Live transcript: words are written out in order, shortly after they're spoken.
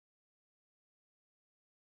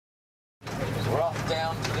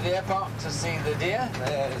deer park to see the deer.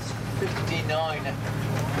 There's 59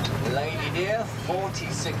 lady deer,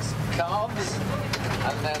 46 calves,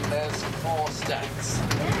 and then there's 4 stags.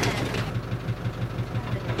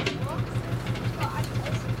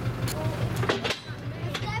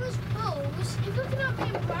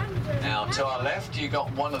 Now to our left you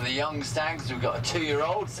got one of the young stags. We've got a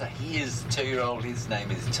 2-year-old, so he is 2-year-old, his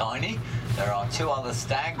name is Tiny. There are 2 other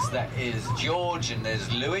stags, that is George and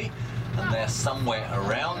there's Louis, and they're somewhere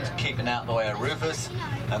around, keeping out the way of Rufus,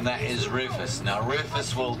 and that is Rufus. Now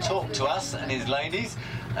Rufus will talk to us and his ladies,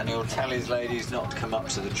 and he'll tell his ladies not to come up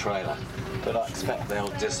to the trailer, but I expect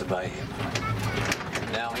they'll disobey him.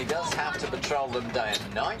 Now he does have to patrol them day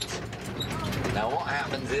and night. Now what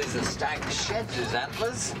happens is the stag sheds his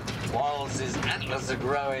antlers. Whilst his antlers are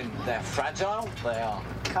growing, they're fragile. They are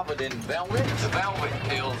covered in velvet. The velvet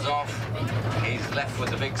peels off. He's left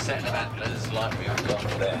with a big set of antlers like we've got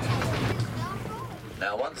there.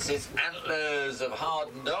 Now once his antlers have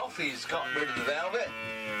hardened off, he's got rid of the velvet.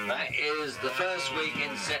 That is the first week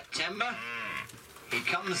in September. He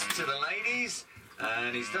comes to the ladies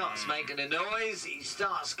and he starts making a noise. He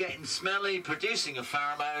starts getting smelly, producing a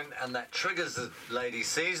pheromone, and that triggers the ladies'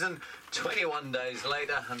 season. 21 days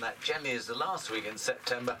later, and that generally is the last week in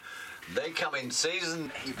September, they come in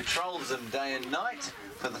season. He patrols them day and night.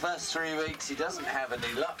 For the first 3 weeks he doesn't have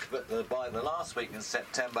any luck, but by the last week in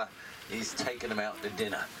September he's taken them out to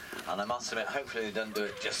dinner. And I must admit, hopefully they don't do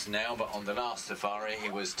it just now, but on the last safari he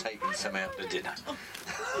was taking some out to dinner.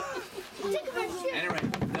 Anyway,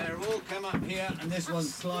 they're all come up here and this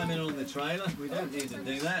one's climbing on the trailer. We don't need to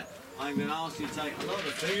do that. I'm going to ask you to take a lot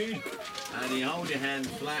of food and you hold your hand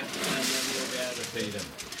flat and then you'll be able to feed them.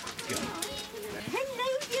 Go. Hello,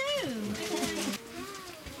 you!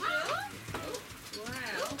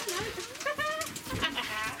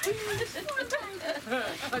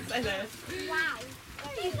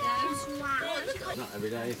 Wow. Not every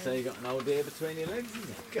day you say you got an old deer between your legs, is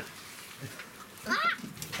it? Go.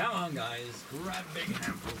 Come on guys, grab big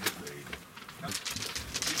handfuls of food.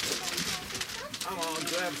 Come on,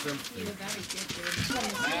 grab some. You were very good.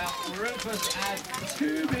 Now, Rufus had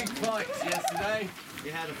 2 big fights yesterday. He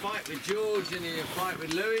had a fight with George and he had a fight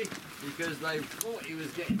with Louis because they thought he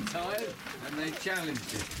was getting tired and they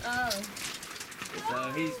challenged him. Oh.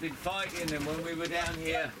 So he's been fighting, and when we were down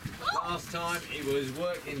here last time he was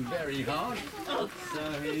working very hard. So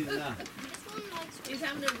He's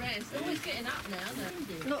having a rest. Oh, he's getting up now,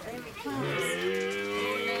 though. Look, there it comes.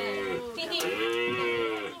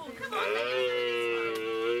 Come on,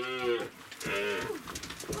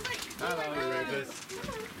 Hello, Rufus.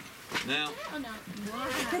 Now, oh, no. Wow.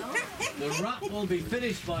 the rut will be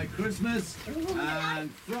finished by Christmas,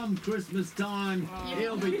 and from Christmas time,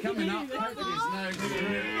 he'll be coming up, poking his nose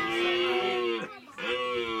in.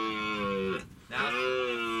 Now,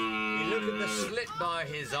 you look at the slit by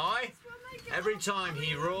his eye. Every time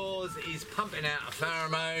he roars, he's pumping out a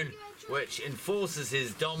pheromone, which enforces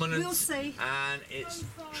his dominance. We'll see. And it's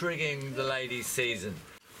triggering the ladies' season.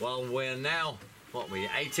 Well, we're now,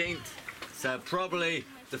 18th? So probably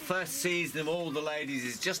the first season of all the ladies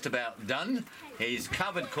is just about done. He's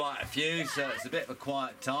covered quite a few, so it's a bit of a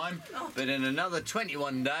quiet time. But in another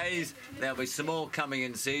 21 days, there'll be some more coming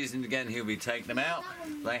in season. Again, he'll be taking them out.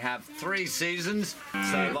 They have 3 seasons,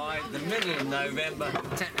 so by the middle of November,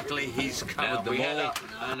 technically he's covered them all.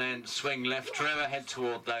 And then swing left, Trevor, head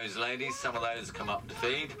toward those ladies. Some of those come up to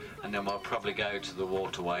feed, and then we'll probably go to the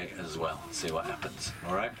waterway as well, see what happens.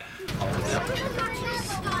 All right?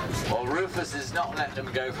 Well, Rufus is not letting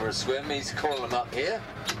them go for a swim. He's calling them up here.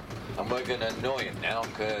 And we're going to annoy him now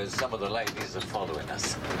because some of the ladies are following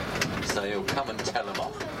us. So he'll come and tell them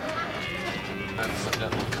off. And some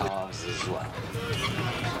little calves as well.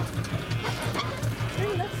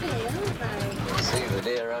 Very lovely, aren't they? See the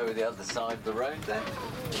deer over the other side of the road there?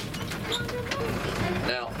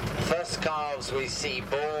 Now, first calves we see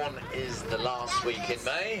born is the last week in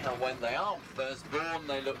May, and when they are first born,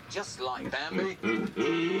 they look just like Bambi.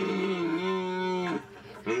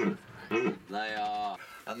 They are,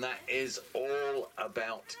 and that is all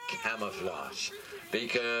about camouflage,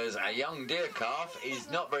 because a young deer calf is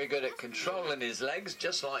not very good at controlling his legs,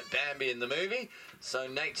 just like Bambi in the movie, so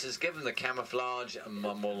nature's given the camouflage and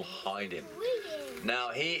Mum will hide him. Now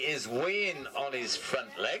he is weeing on his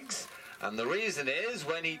front legs, and the reason is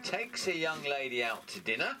when he takes a young lady out to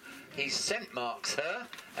dinner, he scent marks her,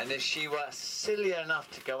 and if she were silly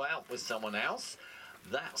enough to go out with someone else,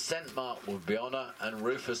 that scent mark would be on her and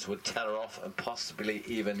Rufus would tell her off and possibly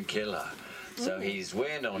even kill her. So he's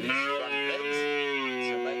wearing on his front legs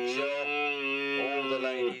to make sure all the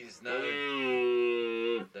ladies know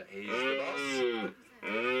that he's the boss.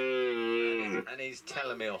 and he's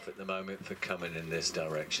telling me off at the moment for coming in this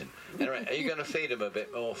direction. Anyway, are you going to feed him a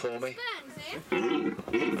bit more for me?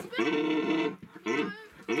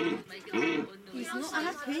 He's not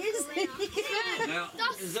happy, is he? Now,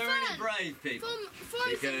 is there any brave people?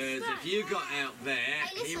 Because if you got out there,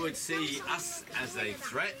 he would see us as a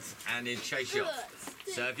threat and he'd chase you off.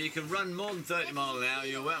 So if you can run more than 30 miles an hour,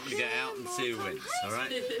 you're welcome to get out and see who wins, all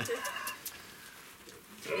right?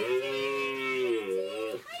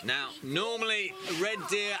 Now, normally red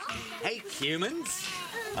deer hate humans.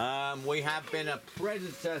 We have been a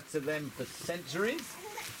predator to them for centuries.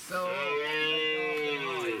 So you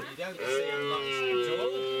don't see them much at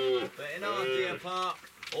all. But in our deer park,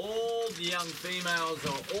 all the young females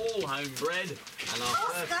are all homebred, and our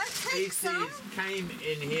first species came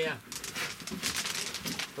in here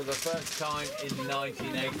for the first time in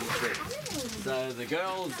 1986. So the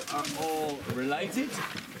girls are all related,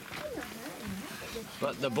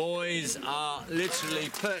 but the boys are literally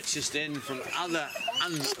purchased in from other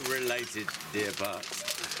unrelated deer parks.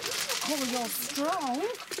 Oh, you're strong.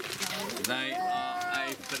 They are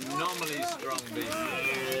a phenomenally strong beast.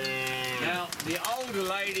 Now, the older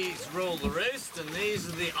ladies rule the roost, and these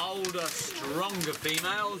are the older, stronger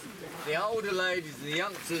females. The older ladies and the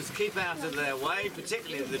youngsters keep out of their way,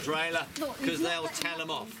 particularly the trailer, because they'll tell them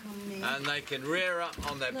off. And they can rear up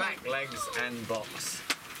on their back legs and box.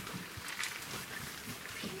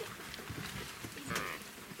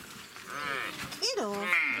 Get off.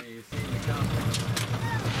 You see, you can't.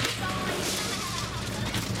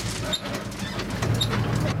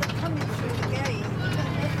 Coming through the gate.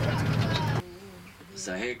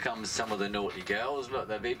 So here comes some of the naughty girls. Look,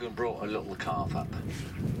 they've even brought a little calf up.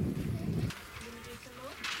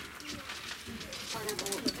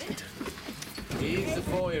 He's a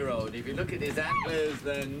 4-year-old. If you look at his antlers,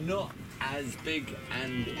 they're not as big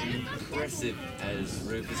and impressive as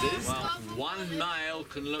Rufus is. Well, one male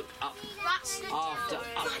can look up after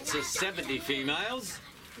up to 70 females.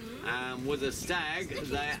 With a stag,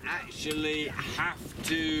 they actually have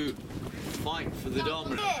to fight for the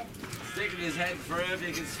dominant. Sticking his head through,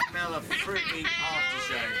 you can smell a fruity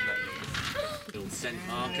aftershave. Little scent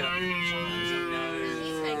marker. And he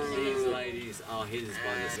knows these ladies are his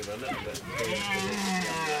by the sort of a little bit.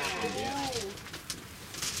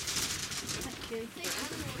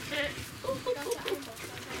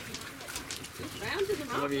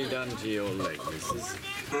 What have you done to your leg, missus?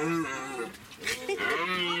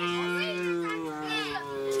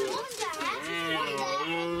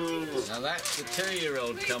 Now that's the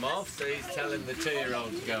 2-year-old come off, so he's telling the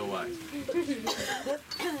 2-year-old to go away.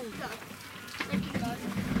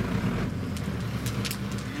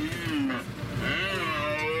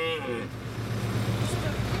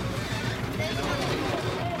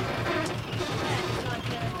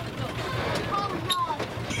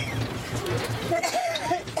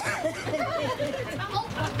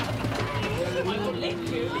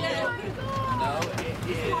 No, it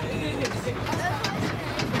is.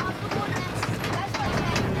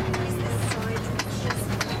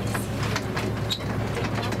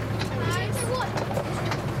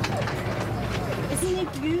 Isn't it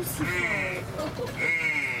beautiful?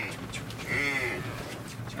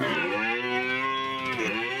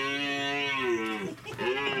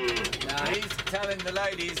 Now he's telling the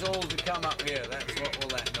ladies all to come up here. That's what all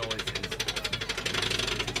that noise is.